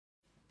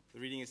The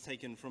reading is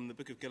taken from the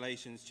book of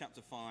Galatians, chapter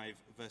 5,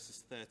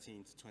 verses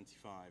 13 to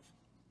 25.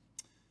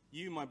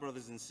 You, my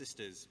brothers and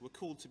sisters, were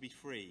called to be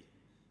free,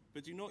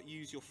 but do not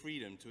use your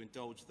freedom to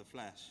indulge the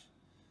flesh.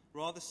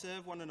 Rather,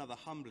 serve one another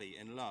humbly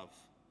in love,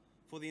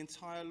 for the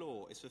entire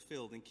law is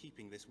fulfilled in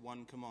keeping this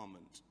one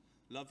commandment: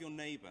 love your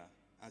neighbor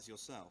as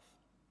yourself.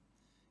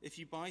 If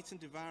you bite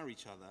and devour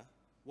each other,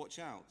 watch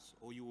out,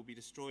 or you will be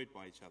destroyed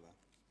by each other.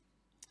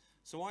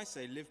 So I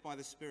say, live by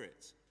the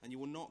Spirit, and you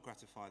will not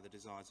gratify the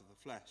desires of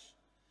the flesh.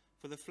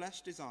 For the flesh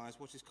desires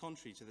what is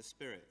contrary to the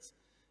Spirit,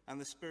 and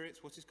the Spirit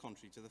what is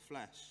contrary to the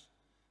flesh.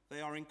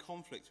 They are in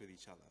conflict with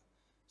each other,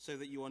 so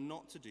that you are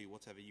not to do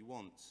whatever you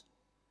want.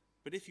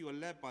 But if you are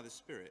led by the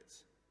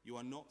Spirit, you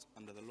are not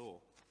under the law.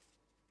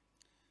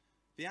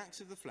 The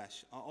acts of the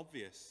flesh are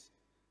obvious: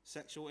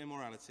 sexual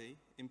immorality,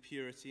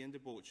 impurity and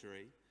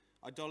debauchery,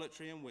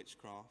 idolatry and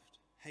witchcraft,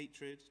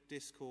 hatred,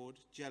 discord,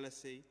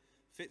 jealousy,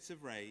 fits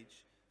of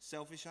rage,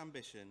 selfish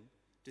ambition,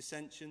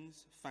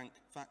 dissensions,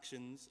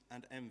 factions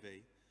and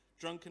envy,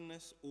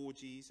 drunkenness,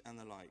 orgies, and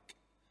the like.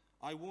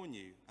 I warn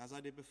you, as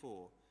I did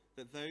before,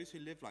 that those who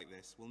live like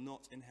this will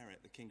not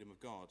inherit the kingdom of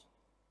God.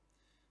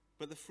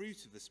 But the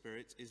fruit of the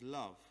Spirit is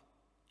love,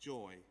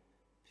 joy,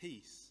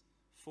 peace,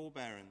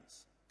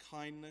 forbearance,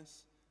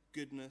 kindness,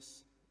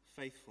 goodness,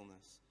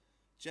 faithfulness,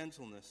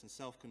 gentleness, and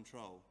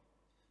self-control.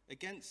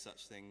 Against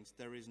such things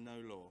there is no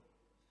law.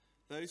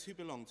 Those who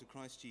belong to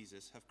Christ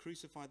Jesus have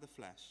crucified the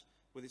flesh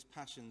with its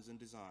passions and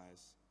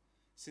desires.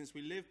 Since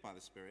we live by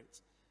the Spirit,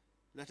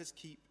 let us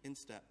keep in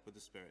step with the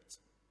Spirit.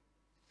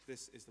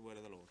 This is the word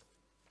of the Lord.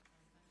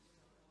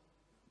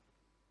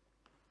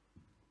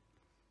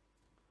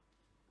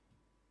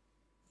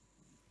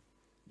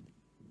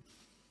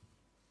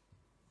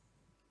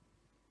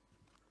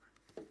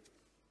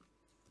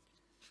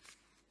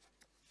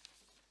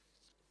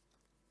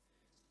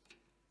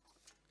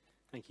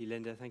 Thank you,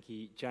 Linda. Thank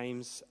you,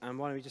 James. And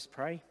why don't we just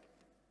pray?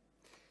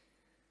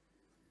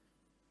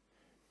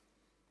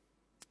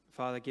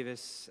 Father, give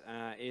us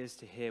ears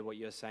to hear what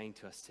you're saying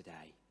to us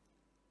today.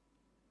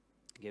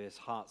 Give us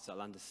hearts that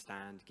will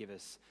understand. Give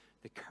us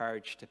the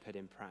courage to put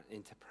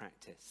into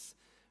practice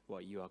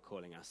what you are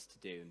calling us to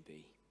do and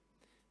be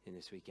in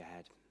this week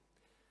ahead.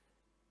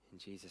 In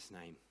Jesus'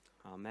 name,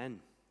 amen.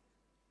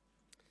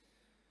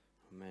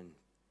 Amen.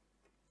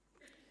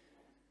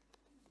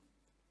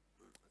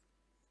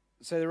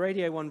 So the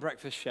Radio 1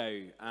 Breakfast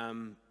Show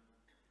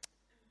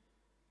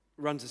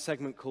runs a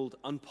segment called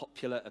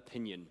Unpopular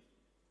Opinion,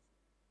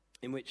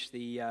 in which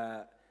the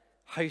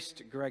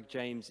host, Greg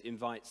James,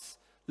 invites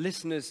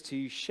listeners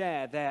to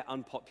share their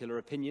unpopular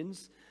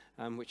opinions,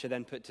 which are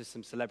then put to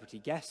some celebrity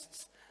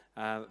guests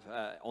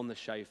on the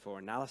show for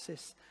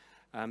analysis.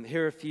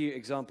 Here are a few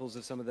examples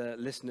of some of the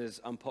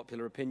listeners'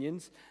 unpopular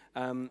opinions.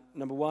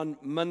 Number one,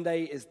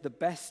 Monday is the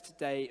best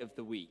day of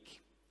the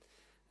week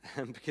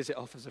because it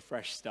offers a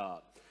fresh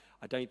start.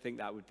 I don't think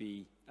that would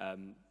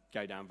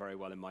go down very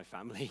well in my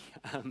family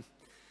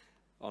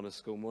on a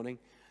school morning.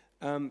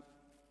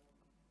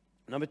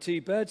 Number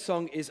two,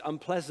 birdsong is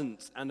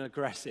unpleasant and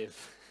aggressive.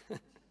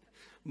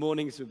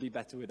 Mornings would be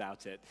better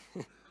without it.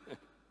 There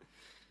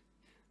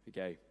we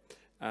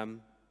go.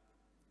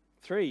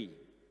 Three,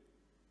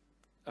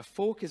 a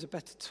fork is a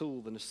better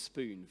tool than a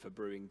spoon for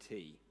brewing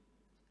tea.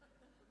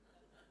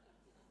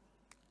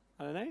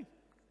 I don't know.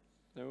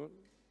 No,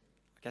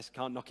 I guess I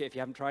can't knock it if you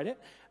haven't tried it.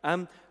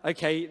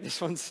 Okay,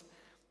 this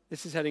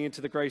is heading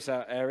into the gross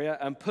out area.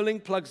 Pulling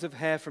plugs of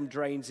hair from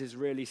drains is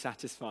really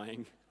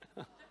satisfying.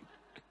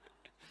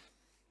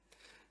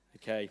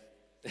 Okay.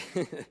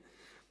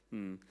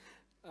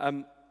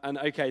 And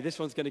okay, this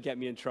one's going to get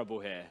me in trouble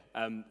here.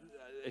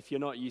 If you're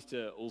not used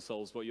to All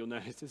Souls, what you'll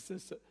notice is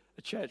this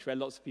a church where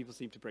lots of people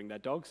seem to bring their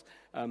dogs.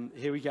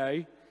 Here we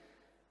go.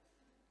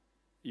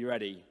 You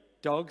ready?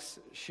 Dogs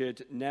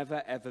should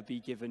never, ever be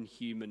given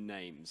human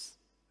names.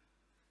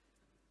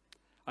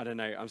 I don't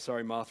know. I'm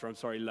sorry, Martha. I'm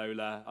sorry,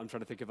 Lola. I'm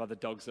trying to think of other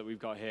dogs that we've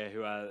got here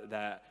who are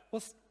there.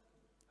 What's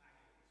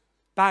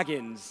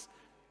Baggins?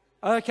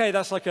 Okay,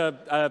 that's like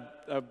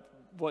a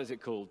what is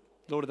it called?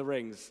 Lord of the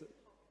Rings.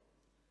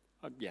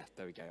 Yeah,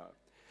 there we go.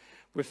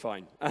 We're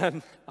fine.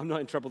 I'm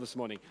not in trouble this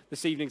morning.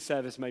 This evening's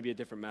service may be a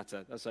different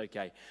matter. That's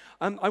okay.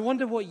 I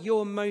wonder what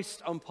your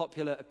most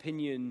unpopular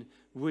opinion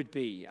would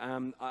be.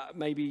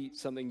 Maybe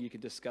something you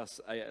could discuss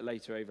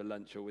later over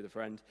lunch or with a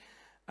friend.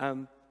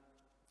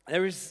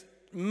 There is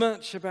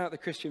much about the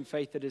Christian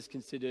faith that is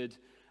considered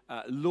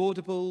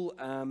laudable,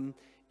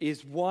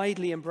 is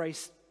widely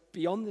embraced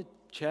beyond the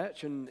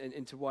church and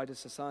into wider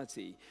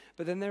society.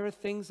 But then there are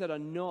things that are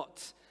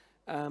not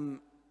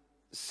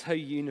so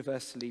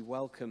universally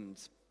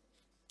welcomed.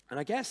 And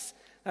I guess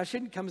that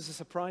shouldn't come as a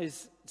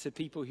surprise to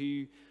people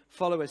who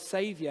follow a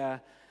savior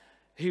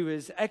who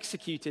was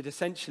executed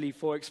essentially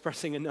for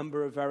expressing a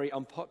number of very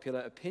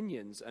unpopular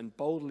opinions and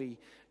boldly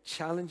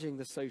challenging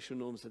the social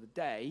norms of the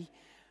day.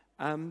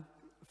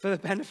 For the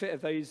benefit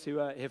of those who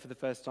are here for the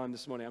first time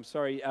this morning, I'm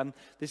sorry,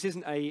 this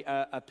isn't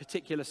a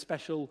particular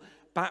special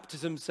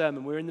baptism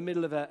sermon. We're in the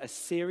middle of a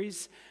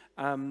series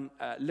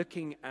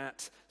looking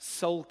at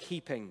soul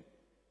keeping.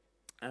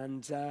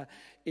 And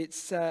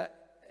it's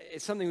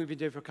something we've been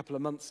doing for a couple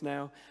of months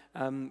now.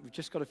 We've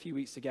just got a few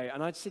weeks to go.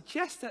 And I'd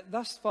suggest that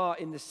thus far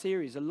in the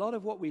series, a lot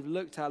of what we've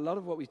looked at, a lot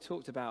of what we've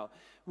talked about,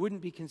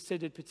 wouldn't be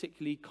considered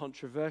particularly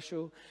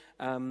controversial.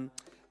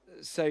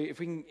 So if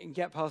we can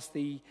get past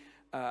the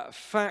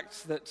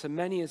fact that to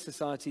many in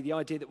society, the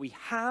idea that we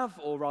have,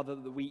 or rather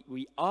that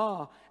we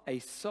are a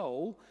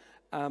soul,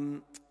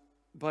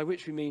 by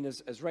which we mean,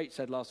 as Rach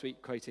said last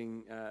week,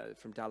 quoting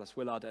from Dallas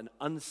Willard, an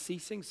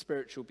unceasing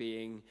spiritual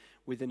being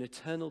with an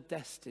eternal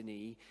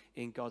destiny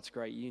in God's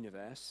great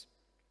universe.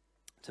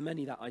 To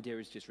many, that idea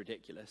is just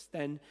ridiculous.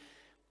 Then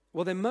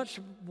much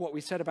of what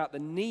we said about the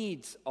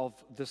needs of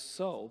the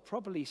soul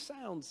probably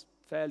sounds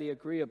fairly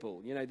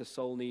agreeable. You know, the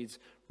soul needs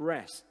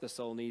rest, the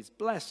soul needs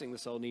blessing, the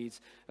soul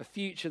needs a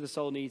future, the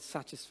soul needs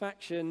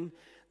satisfaction,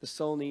 the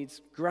soul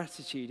needs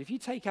gratitude. If you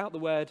take out the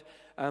word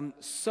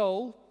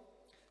soul,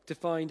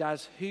 defined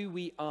as who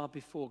we are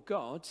before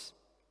God,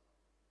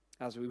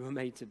 as we were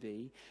made to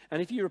be,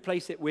 and if you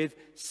replace it with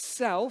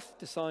self,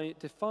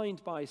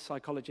 defined by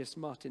psychologist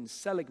Martin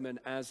Seligman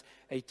as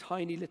a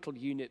tiny little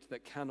unit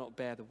that cannot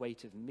bear the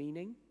weight of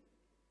meaning,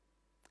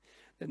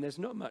 then there's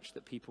not much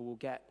that people will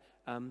get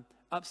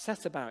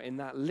upset about in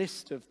that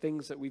list of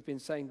things that we've been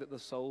saying that the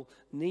soul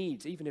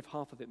needs, even if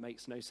half of it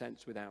makes no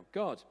sense without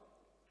God.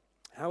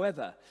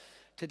 However,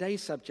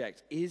 today's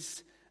subject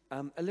is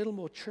a little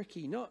more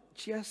tricky, not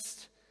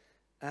just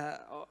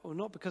or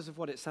not because of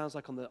what it sounds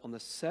like on the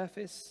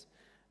surface,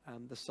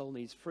 the soul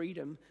needs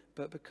freedom,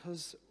 but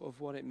because of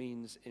what it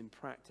means in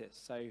practice.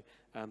 So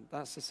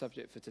that's the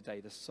subject for today.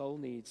 The soul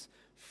needs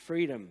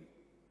freedom.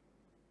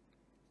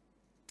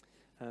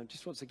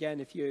 Just once again,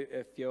 if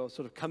you're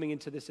sort of coming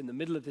into this in the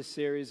middle of this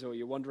series, or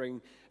you're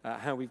wondering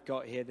how we've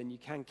got here, then you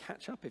can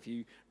catch up if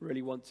you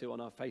really want to on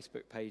our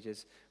Facebook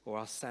pages or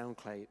our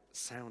SoundCloud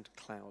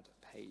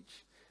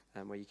page,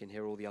 where you can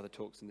hear all the other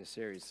talks in this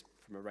series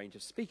from a range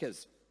of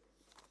speakers.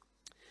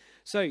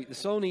 So the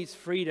soul needs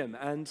freedom,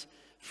 and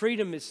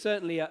freedom is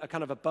certainly a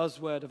kind of a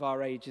buzzword of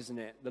our age, isn't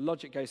it? The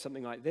logic goes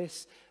something like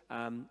this.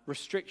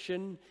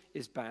 Restriction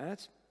is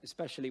bad,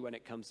 especially when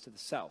it comes to the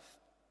self.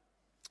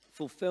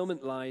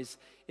 Fulfillment lies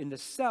in the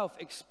self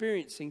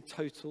experiencing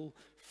total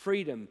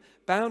freedom.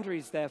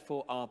 Boundaries,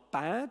 therefore, are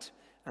bad,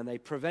 and they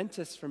prevent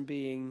us from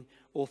being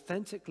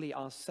authentically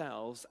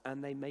ourselves,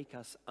 and they make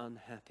us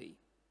unhappy.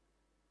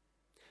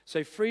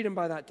 So freedom,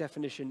 by that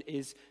definition,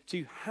 is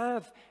to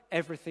have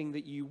everything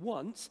that you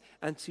want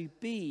and to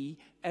be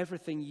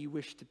everything you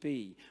wish to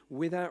be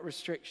without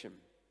restriction.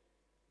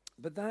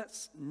 But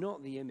that's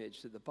not the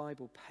image that the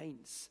Bible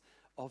paints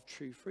of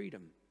true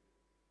freedom,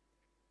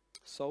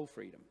 soul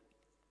freedom.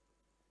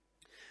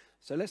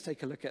 So let's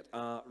take a look at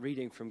our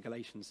reading from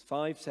Galatians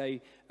 5. So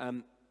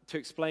to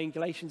explain,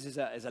 Galatians is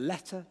a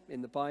letter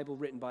in the Bible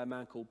written by a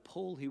man called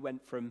Paul, who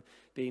went from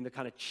being the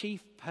kind of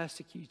chief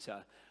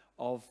persecutor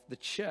of the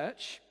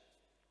church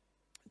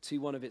to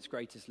one of its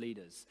greatest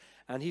leaders.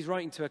 And he's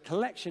writing to a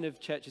collection of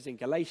churches in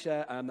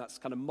Galatia. That's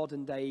kind of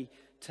modern day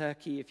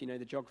Turkey, if you know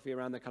the geography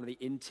around the kind of the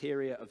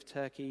interior of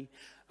Turkey.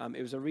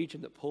 It was a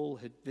region that Paul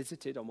had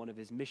visited on one of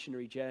his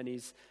missionary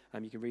journeys.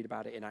 You can read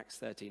about it in Acts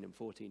 13 and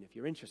 14 if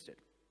you're interested.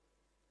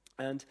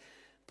 And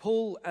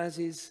Paul, as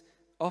is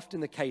often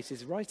the case,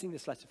 is writing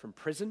this letter from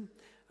prison,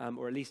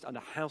 or at least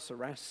under house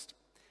arrest.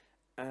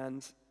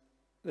 And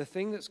the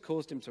thing that's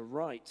caused him to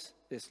write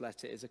this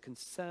letter is a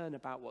concern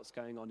about what's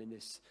going on in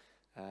this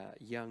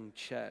young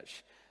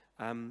church.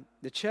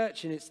 The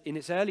church in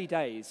its early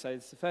days, so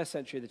it's the first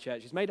century of the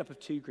church, is made up of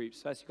two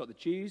groups. First, you've got the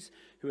Jews,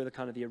 who are the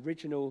kind of the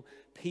original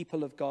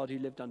people of God who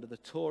lived under the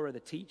Torah, the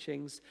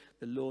teachings,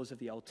 the laws of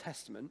the Old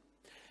Testament.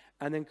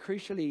 And then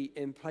crucially,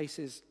 in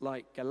places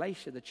like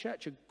Galatia, the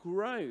church had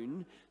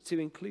grown to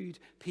include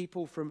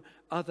people from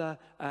other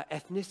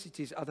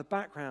ethnicities, other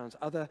backgrounds,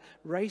 other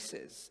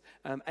races,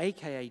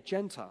 aka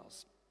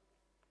Gentiles,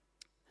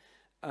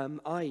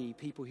 i.e.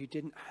 people who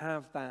didn't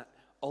have that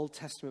Old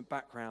Testament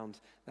background,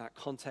 that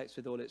context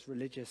with all its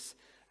religious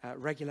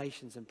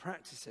regulations and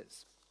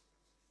practices.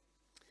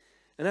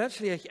 And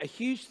actually a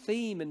huge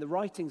theme in the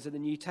writings of the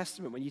New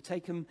Testament, when you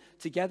take them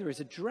together, is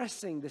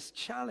addressing this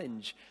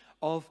challenge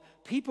of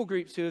people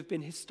groups who have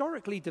been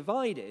historically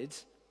divided,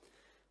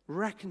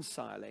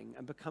 reconciling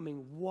and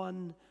becoming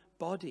one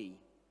body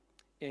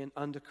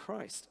under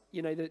Christ.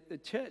 You know, the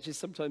church has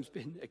sometimes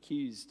been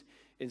accused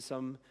in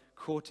some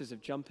quarters of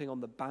jumping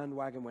on the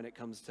bandwagon when it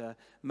comes to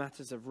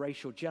matters of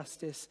racial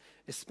justice,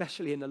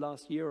 especially in the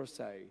last year or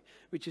so,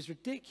 which is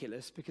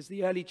ridiculous because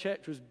the early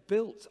church was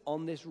built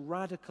on this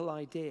radical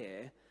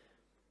idea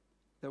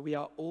that we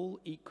are all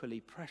equally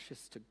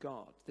precious to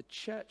God. The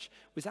church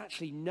was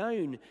actually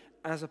known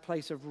as a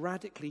place of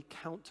radically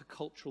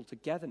countercultural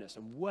togetherness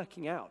and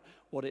working out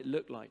what it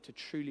looked like to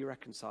truly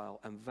reconcile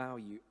and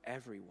value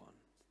everyone.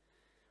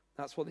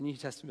 That's what the New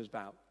Testament is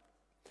about.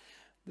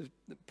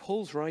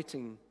 Paul's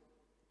writing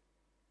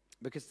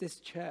because this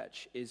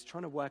church is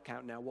trying to work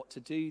out now what to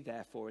do,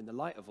 therefore, in the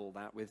light of all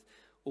that with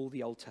all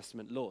the Old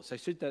Testament law. So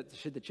should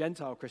the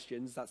Gentile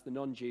Christians, that's the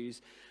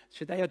non-Jews,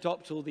 should they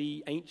adopt all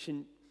the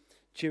ancient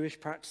Jewish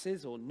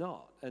practices or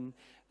not? And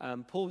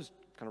Paul was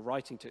kind of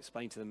writing to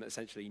explain to them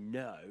essentially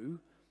no,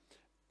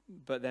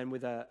 but then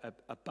with a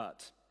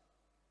but.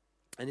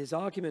 And his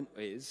argument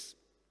is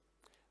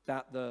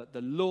that the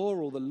law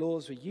or the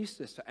laws were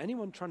useless for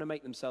anyone trying to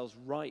make themselves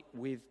right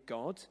with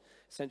God.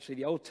 Essentially,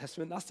 the Old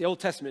Testament, that's the Old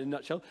Testament in a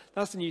nutshell.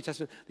 That's the New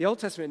Testament. The Old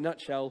Testament in a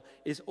nutshell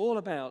is all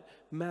about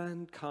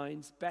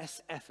mankind's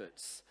best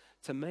efforts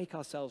to make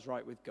ourselves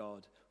right with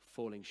God,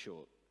 falling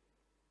short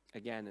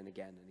again and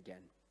again and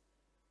again.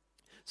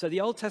 So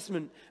the Old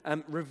Testament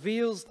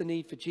reveals the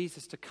need for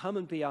Jesus to come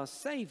and be our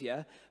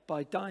Savior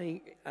by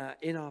dying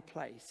in our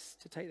place,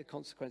 to take the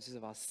consequences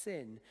of our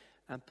sin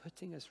and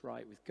putting us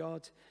right with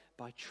God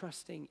by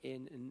trusting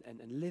in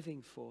and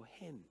living for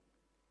him.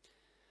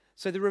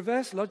 So the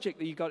reverse logic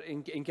that you got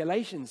in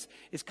Galatians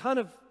is kind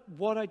of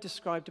what I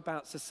described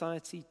about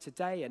society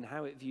today and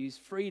how it views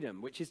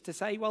freedom, which is to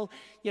say, well,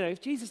 if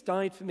Jesus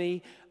died for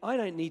me, I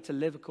don't need to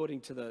live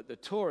according to the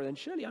Torah, then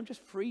surely I'm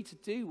just free to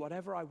do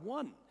whatever I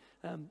want.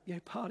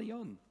 Party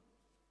on.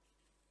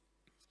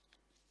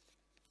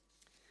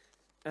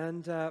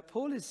 And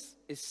Paul is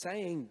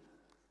saying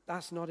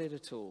that's not it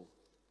at all.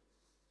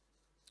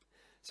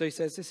 So he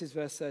says, this is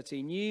verse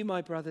 13, you,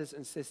 my brothers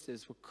and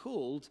sisters, were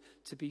called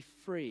to be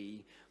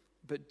free,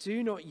 but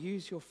do not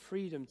use your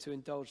freedom to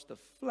indulge the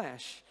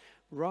flesh,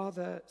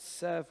 rather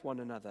serve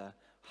one another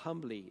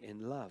humbly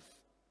in love.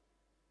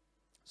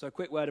 So a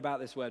quick word about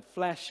this word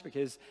flesh,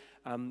 because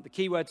the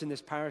key words in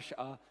this passage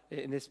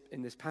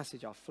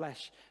are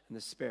flesh and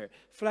the spirit.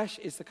 Flesh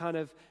is the kind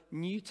of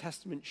New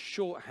Testament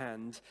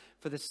shorthand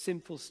for the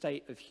sinful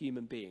state of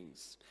human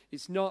beings.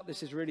 It's not,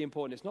 this is really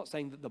important, it's not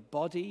saying that the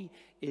body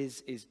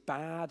is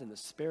bad and the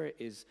spirit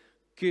is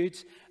good.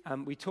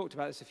 We talked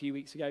about this a few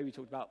weeks ago. We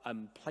talked about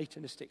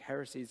Platonistic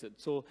heresies that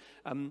saw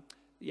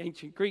the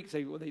ancient Greeks,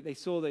 they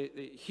saw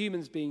the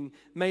humans being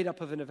made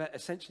up of an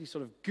essentially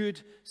sort of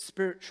good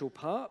spiritual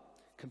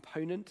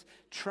component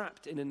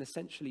trapped in an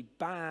essentially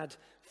bad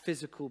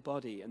physical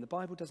body. And the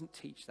Bible doesn't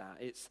teach that.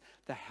 It's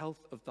the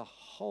health of the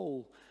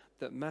whole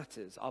that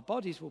matters. Our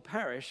bodies will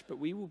perish, but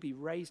we will be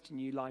raised to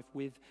new life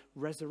with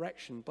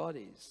resurrection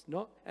bodies,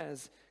 not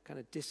as kind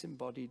of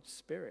disembodied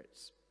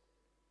spirits.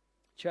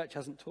 Church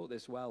hasn't taught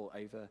this well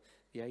over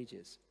the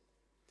ages.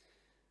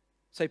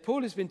 So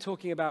Paul has been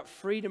talking about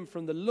freedom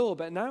from the law,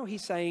 but now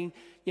he's saying,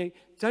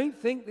 don't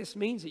think this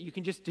means that you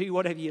can just do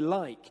whatever you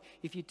like.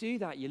 If you do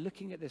that, you're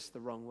looking at this the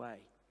wrong way.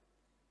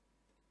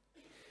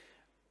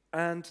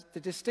 And the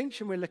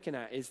distinction we're looking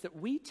at is that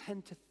we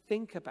tend to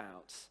think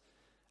about,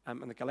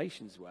 and the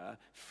Galatians were,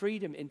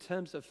 freedom in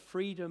terms of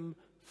freedom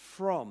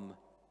from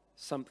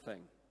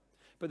something.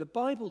 But the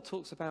Bible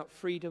talks about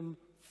freedom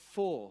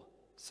for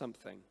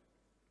something.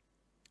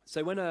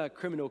 So when a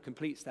criminal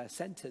completes their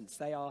sentence,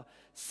 they are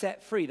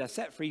set free. They're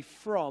set free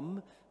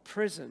from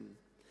prison.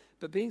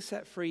 But being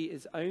set free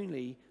is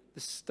only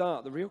the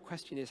start. The real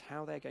question is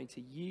how they're going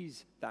to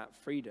use that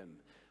freedom.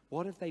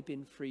 What have they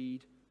been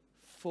freed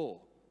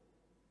for?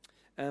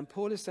 And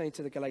Paul is saying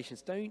to the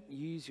Galatians, don't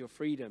use your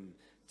freedom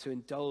to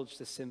indulge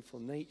the sinful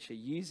nature.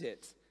 Use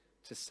it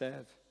to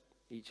serve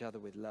each other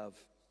with love.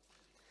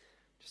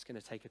 Just going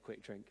to take a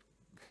quick drink.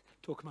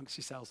 Talk amongst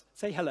yourselves.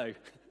 Say hello.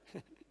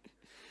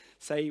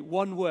 Say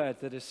one word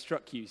that has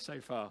struck you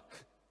so far.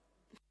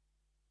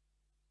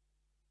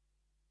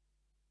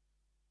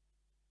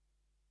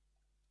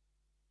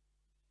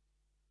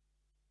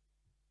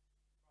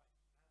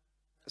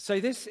 So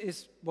this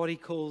is what he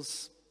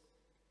calls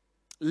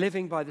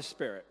living by the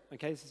Spirit.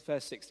 Okay, this is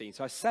verse 16.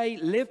 So I say,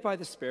 live by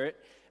the Spirit,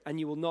 and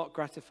you will not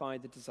gratify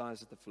the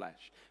desires of the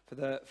flesh. For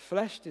the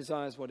flesh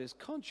desires what is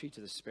contrary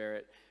to the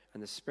Spirit,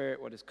 and the Spirit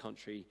what is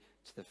contrary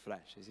to the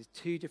flesh. These are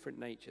two different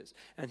natures.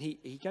 And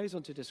he goes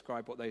on to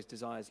describe what those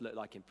desires look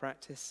like in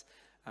practice.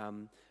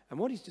 And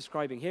what he's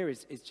describing here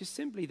is just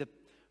simply the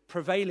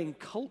prevailing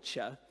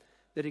culture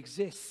that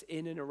exists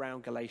in and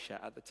around Galatia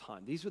at the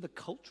time. These were the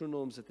cultural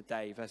norms of the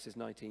day, verses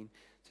 19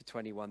 to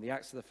 21. The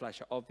acts of the flesh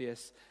are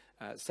obvious: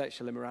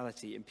 sexual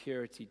immorality,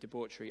 impurity,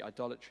 debauchery,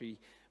 idolatry,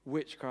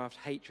 witchcraft,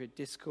 hatred,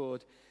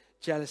 discord,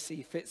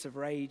 jealousy, fits of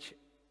rage,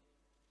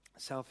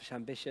 selfish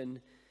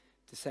ambition,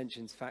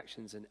 dissensions,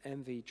 factions, and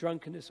envy,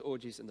 drunkenness,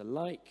 orgies, and the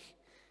like.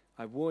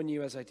 I warn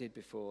you, as I did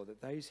before,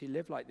 that those who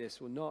live like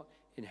this will not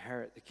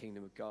inherit the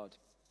kingdom of God.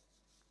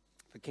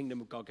 The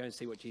kingdom of God, go and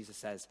see what Jesus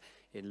says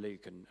in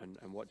Luke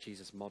and what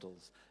Jesus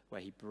models,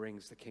 where he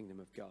brings the kingdom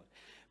of God.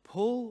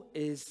 Paul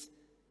is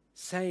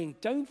saying,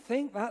 don't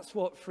think that's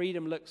what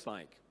freedom looks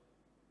like.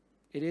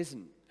 It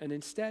isn't. And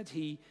instead,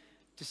 he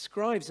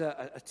describes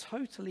a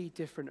totally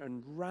different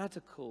and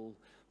radical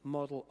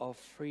model of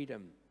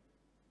freedom.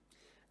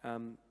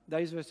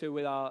 Those of us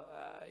who are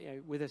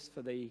with us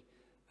for the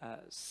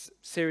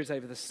series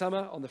over the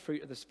summer on the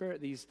fruit of the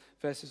Spirit, these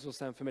verses will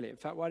sound familiar. In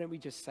fact, why don't we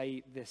just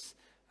say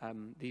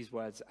these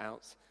words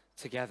out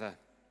together,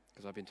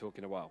 because I've been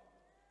talking a while.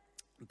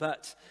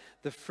 But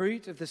the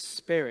fruit of the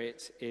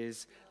Spirit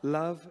is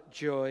love,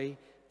 joy,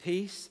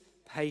 peace,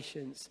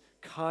 patience,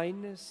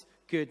 kindness,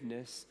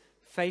 goodness,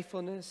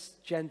 faithfulness,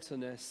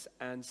 gentleness,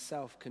 and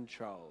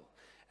self-control.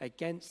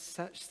 Against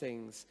such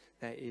things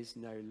there is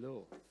no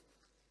law.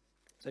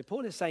 So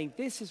Paul is saying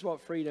this is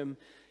what freedom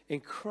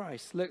in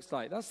Christ looks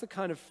like. That's the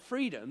kind of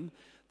freedom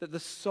that the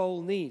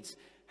soul needs.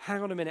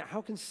 Hang on a minute,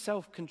 how can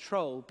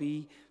self-control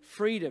be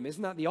freedom?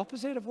 Isn't that the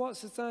opposite of what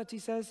society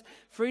says?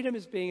 Freedom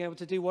is being able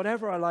to do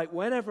whatever I like,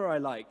 whenever I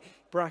like,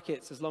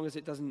 brackets, as long as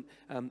it doesn't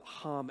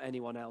harm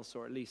anyone else,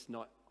 or at least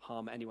not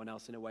harm anyone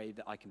else in a way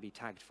that I can be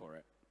tagged for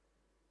it.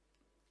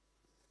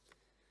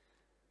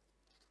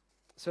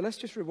 So let's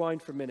just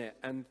rewind for a minute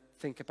and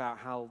think about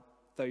how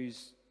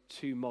those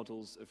two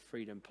models of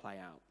freedom play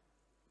out.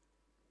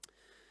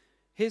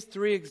 Here's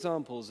 3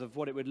 examples of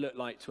what it would look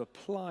like to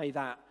apply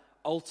that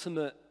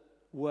ultimate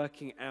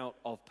working out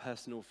of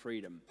personal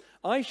freedom.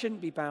 I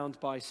shouldn't be bound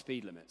by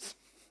speed limits.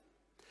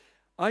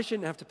 I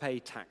shouldn't have to pay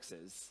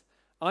taxes.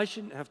 I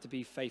shouldn't have to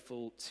be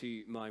faithful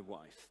to my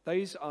wife.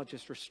 Those are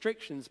just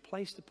restrictions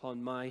placed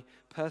upon my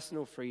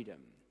personal freedom.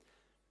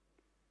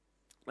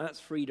 That's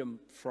freedom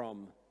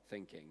from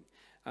thinking.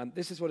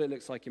 This is what it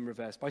looks like in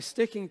reverse. By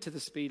sticking to the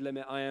speed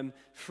limit, I am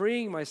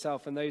freeing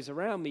myself and those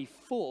around me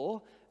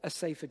for a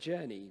safer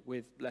journey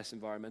with less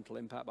environmental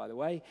impact, by the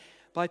way.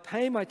 By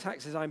paying my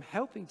taxes, I'm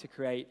helping to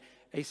create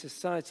a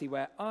society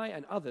where I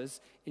and others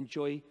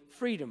enjoy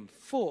freedom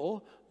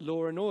for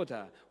law and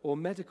order, or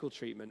medical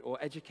treatment, or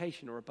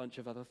education, or a bunch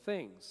of other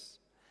things.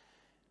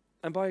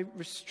 And by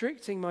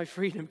restricting my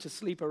freedom to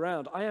sleep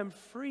around, I am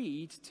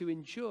freed to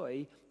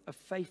enjoy a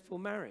faithful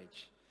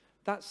marriage.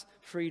 That's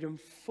freedom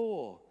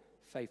for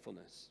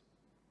faithfulness.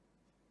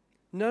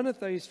 None of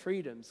those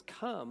freedoms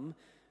come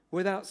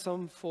without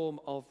some form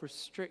of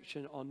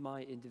restriction on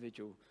my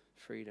individual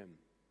freedom.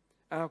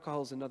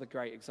 Alcohol's another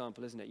great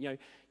example, isn't it? You know,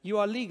 you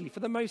are legally, for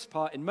the most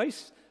part, in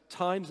most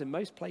times, in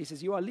most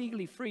places, you are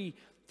legally free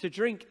to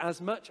drink as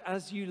much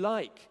as you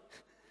like.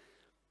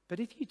 But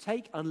if you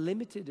take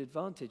unlimited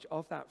advantage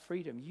of that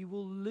freedom, you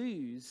will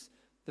lose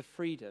the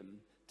freedom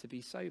to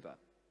be sober.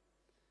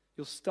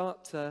 You'll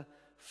start to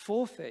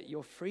forfeit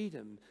your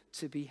freedom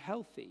to be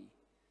healthy.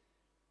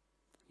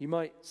 You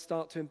might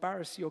start to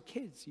embarrass your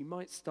kids. You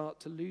might start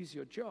to lose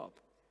your job.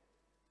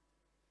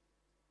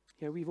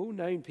 You know, we've all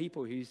known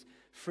people whose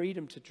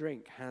freedom to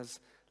drink has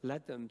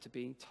led them to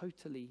being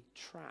totally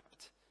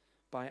trapped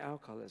by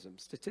alcoholism.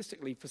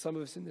 Statistically, for some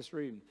of us in this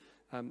room,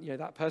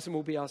 that person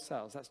will be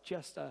ourselves. That's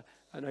just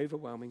an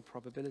overwhelming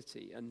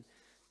probability. And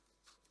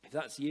if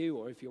that's you,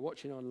 or if you're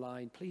watching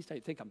online, please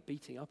don't think I'm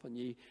beating up on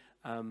you.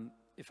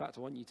 In fact,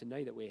 I want you to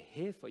know that we're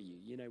here for you.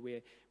 You know,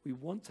 we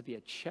want to be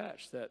a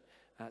church that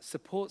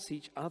supports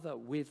each other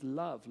with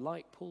love,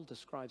 like Paul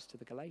describes to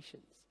the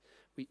Galatians.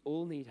 We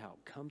all need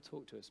help. Come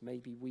talk to us.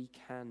 Maybe we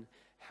can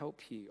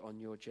help you on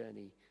your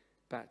journey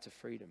back to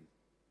freedom.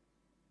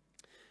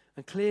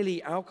 And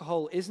clearly,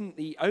 alcohol isn't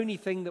the only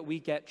thing that we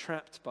get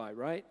trapped by,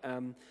 right?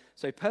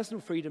 So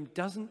personal freedom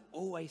doesn't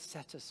always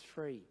set us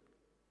free.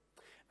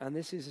 And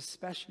this is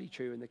especially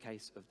true in the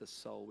case of the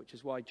soul, which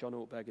is why John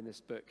Ortberg in this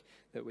book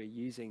that we're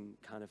using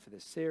kind of for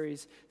this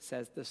series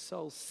says the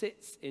soul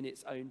sits in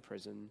its own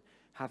prison,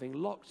 having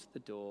locked the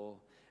door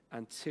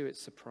and to its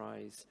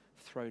surprise,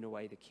 thrown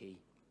away the key.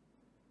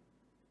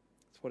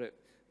 That's what it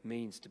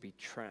means to be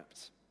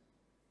trapped.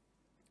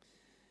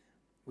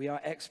 We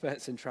are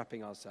experts in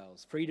trapping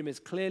ourselves. Freedom is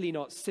clearly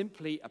not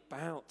simply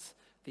about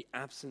the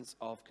absence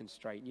of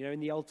constraint. You know, in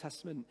the Old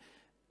Testament,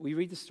 we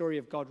read the story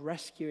of God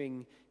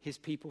rescuing his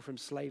people from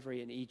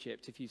slavery in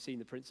Egypt. If you've seen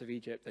The Prince of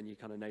Egypt, then you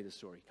kind of know the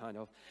story, kind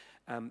of.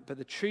 But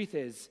the truth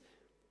is,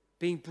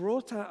 being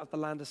brought out of the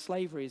land of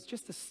slavery is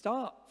just the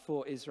start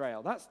for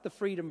Israel. That's the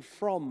freedom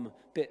from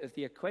bit of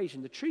the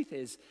equation. The truth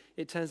is,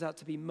 it turns out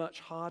to be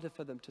much harder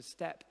for them to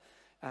step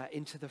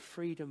into the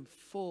freedom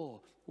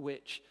for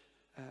which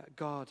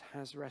God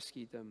has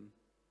rescued them.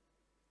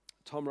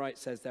 Tom Wright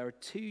says there are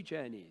 2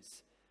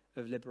 journeys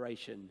of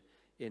liberation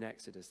in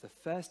Exodus. The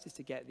first is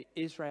to get the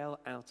Israel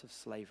out of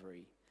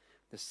slavery.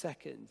 The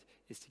second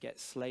is to get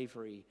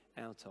slavery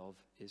out of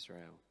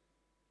Israel.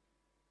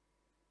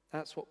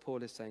 That's what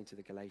Paul is saying to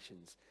the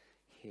Galatians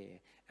here.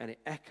 And it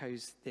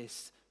echoes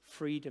this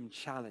freedom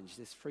challenge,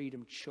 this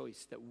freedom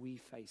choice that we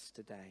face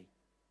today.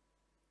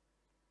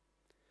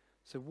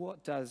 So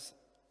what does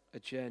a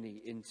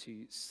journey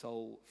into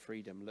soul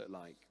freedom look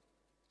like?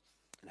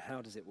 And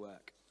how does it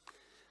work?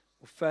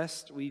 Well,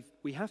 first, we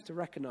have to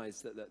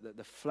recognize that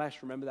the flesh,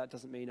 remember that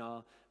doesn't mean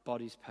our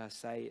bodies per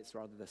se, it's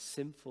rather the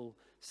sinful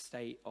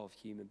state of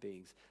human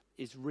beings,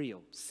 is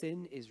real.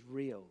 Sin is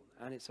real,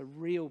 and it's a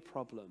real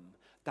problem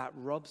that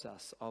robs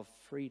us of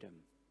freedom.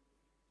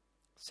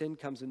 Sin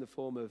comes in the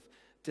form of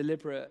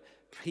deliberate,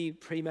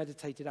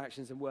 premeditated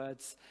actions and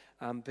words,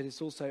 but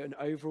it's also an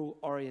overall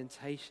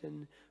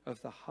orientation of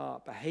the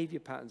heart, behavior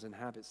patterns and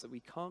habits that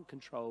we can't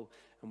control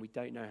and we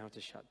don't know how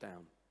to shut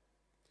down.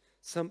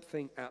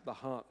 Something at the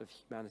heart of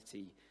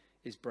humanity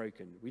is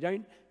broken. We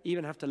don't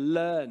even have to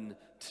learn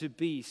to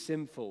be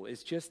sinful.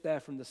 It's just there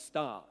from the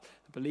start.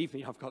 Believe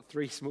me, I've got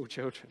 3 small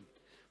children.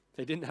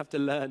 They didn't have to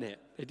learn it.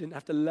 They didn't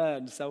have to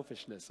learn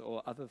selfishness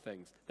or other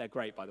things. They're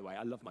great, by the way.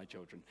 I love my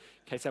children.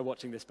 In case they're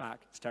watching this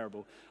back, it's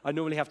terrible. I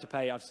normally have to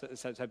pay, I've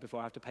said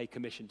before, I have to pay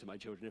commission to my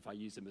children if I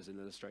use them as an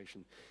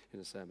illustration in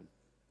a sermon.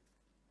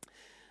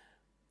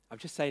 I'm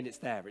just saying it's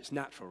there. It's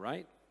natural,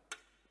 right?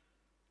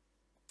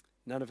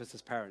 None of us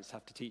as parents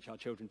have to teach our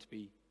children to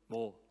be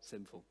more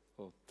sinful.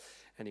 Or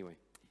anyway.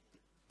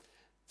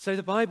 So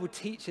the Bible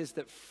teaches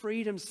that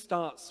freedom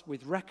starts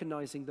with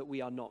recognizing that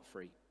we are not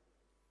free.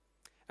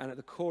 And at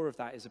the core of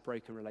that is a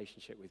broken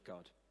relationship with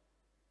God.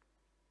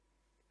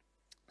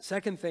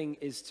 Second thing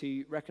is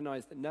to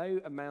recognize that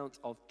no amount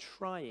of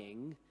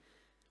trying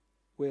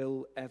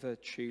will ever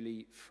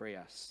truly free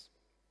us.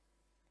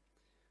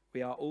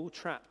 We are all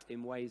trapped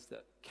in ways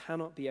that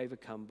cannot be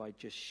overcome by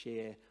just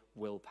sheer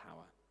willpower.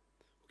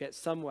 We'll get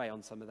some way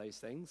on some of those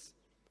things.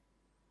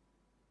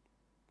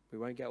 We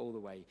won't get all the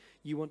way.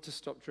 You want to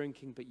stop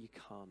drinking, but you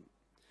can't.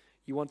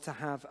 You want to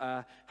have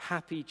a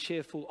happy,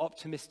 cheerful,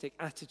 optimistic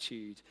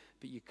attitude,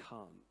 but you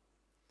can't.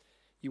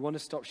 You want to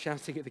stop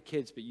shouting at the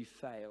kids, but you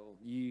fail.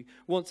 You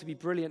want to be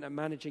brilliant at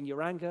managing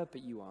your anger,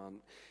 but you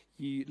aren't.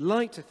 You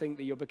like to think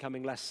that you're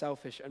becoming less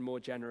selfish and more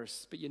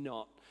generous, but you're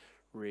not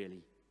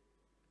really.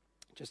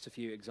 Just a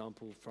few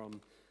examples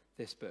from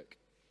this book.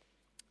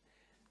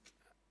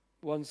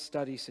 One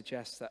study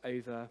suggests that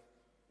over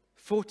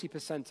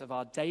 40% of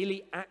our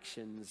daily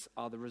actions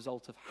are the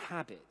result of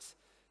habit,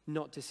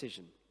 not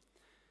decision.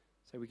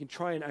 So we can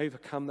try and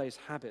overcome those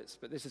habits,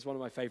 but this is one of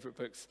my favorite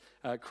books,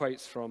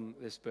 quotes from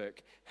this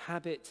book.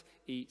 Habit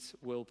eats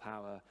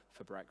willpower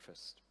for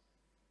breakfast.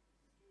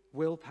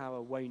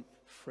 Willpower won't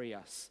free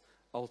us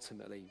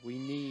ultimately. We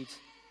need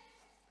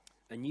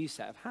a new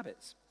set of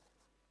habits.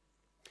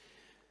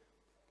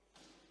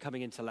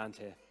 Coming into land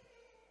here.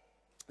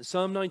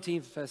 Psalm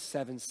 19 verse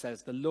 7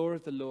 says, "The law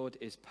of the Lord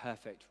is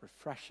perfect,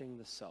 refreshing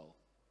the soul."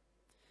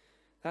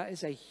 That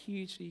is a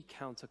hugely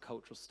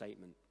countercultural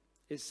statement.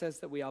 It says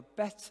that we are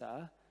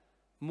better,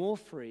 more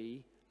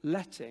free,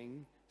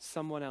 letting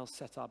someone else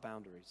set our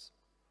boundaries.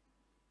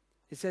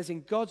 It says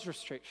in God's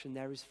restriction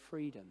there is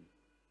freedom.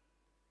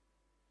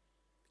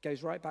 It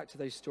goes right back to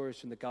those stories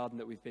from the garden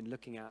that we've been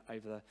looking at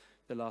over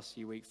the last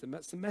few weeks.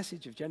 That's the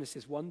message of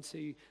Genesis 1,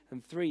 2,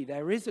 and 3.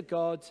 There is a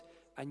God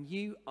and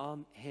you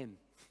aren't him.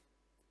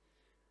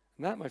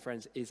 And that, my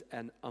friends, is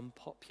an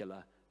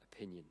unpopular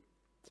opinion.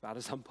 It's about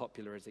as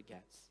unpopular as it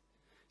gets.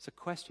 It's a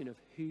question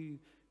of who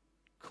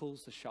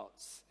calls the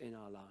shots in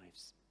our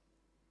lives.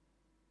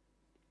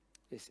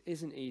 This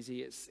isn't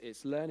easy.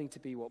 It's learning to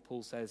be what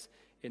Paul says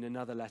in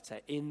another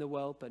letter, in the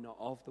world but not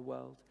of the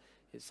world.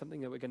 It's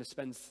something that we're going to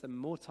spend some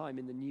more time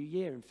in the new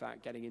year, in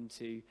fact, getting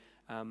into.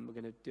 We're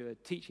going to do a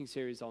teaching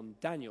series on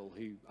Daniel,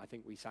 who I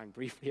think we sang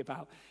briefly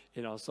about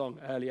in our song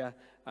earlier.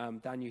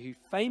 Daniel, who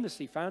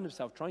famously found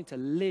himself trying to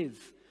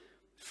live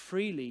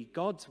freely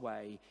God's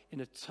way in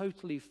a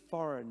totally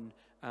foreign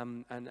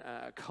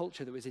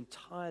culture that was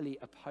entirely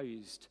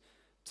opposed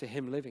to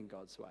him living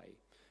God's way,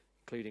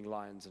 including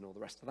lions and all the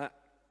rest of that.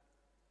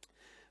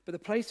 But the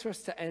place for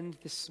us to end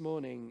this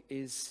morning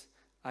is,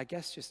 I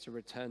guess, just to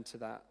return to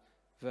that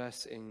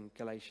verse in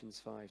Galatians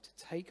 5, to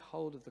take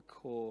hold of the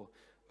core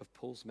of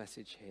Paul's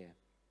message here.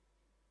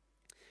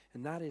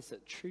 And that is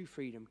that true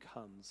freedom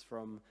comes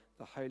from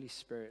the Holy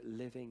Spirit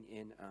living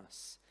in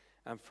us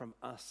and from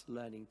us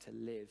learning to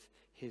live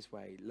his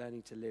way,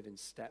 learning to live in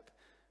step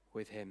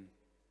with him.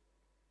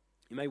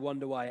 You may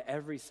wonder why at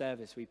every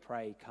service we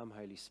pray, "Come,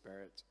 Holy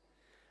Spirit."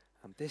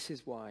 And this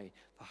is why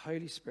the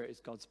Holy Spirit is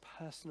God's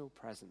personal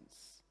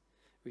presence,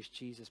 which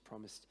Jesus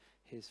promised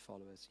his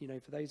followers. You know,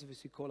 for those of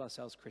us who call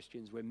ourselves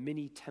Christians, we're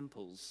mini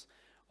temples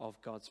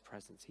of God's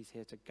presence. He's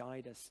here to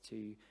guide us,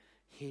 to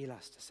heal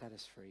us, to set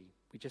us free.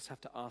 We just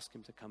have to ask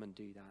him to come and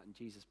do that. And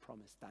Jesus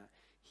promised that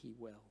he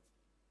will.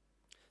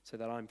 So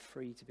that I'm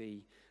free to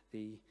be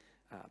the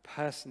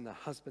person, the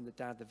husband, the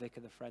dad, the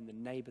vicar, the friend, the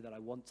neighbor that I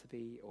want to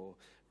be, or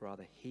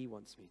rather he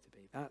wants me to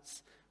be.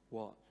 That's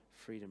what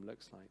freedom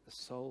looks like. The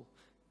soul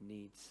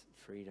needs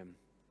freedom.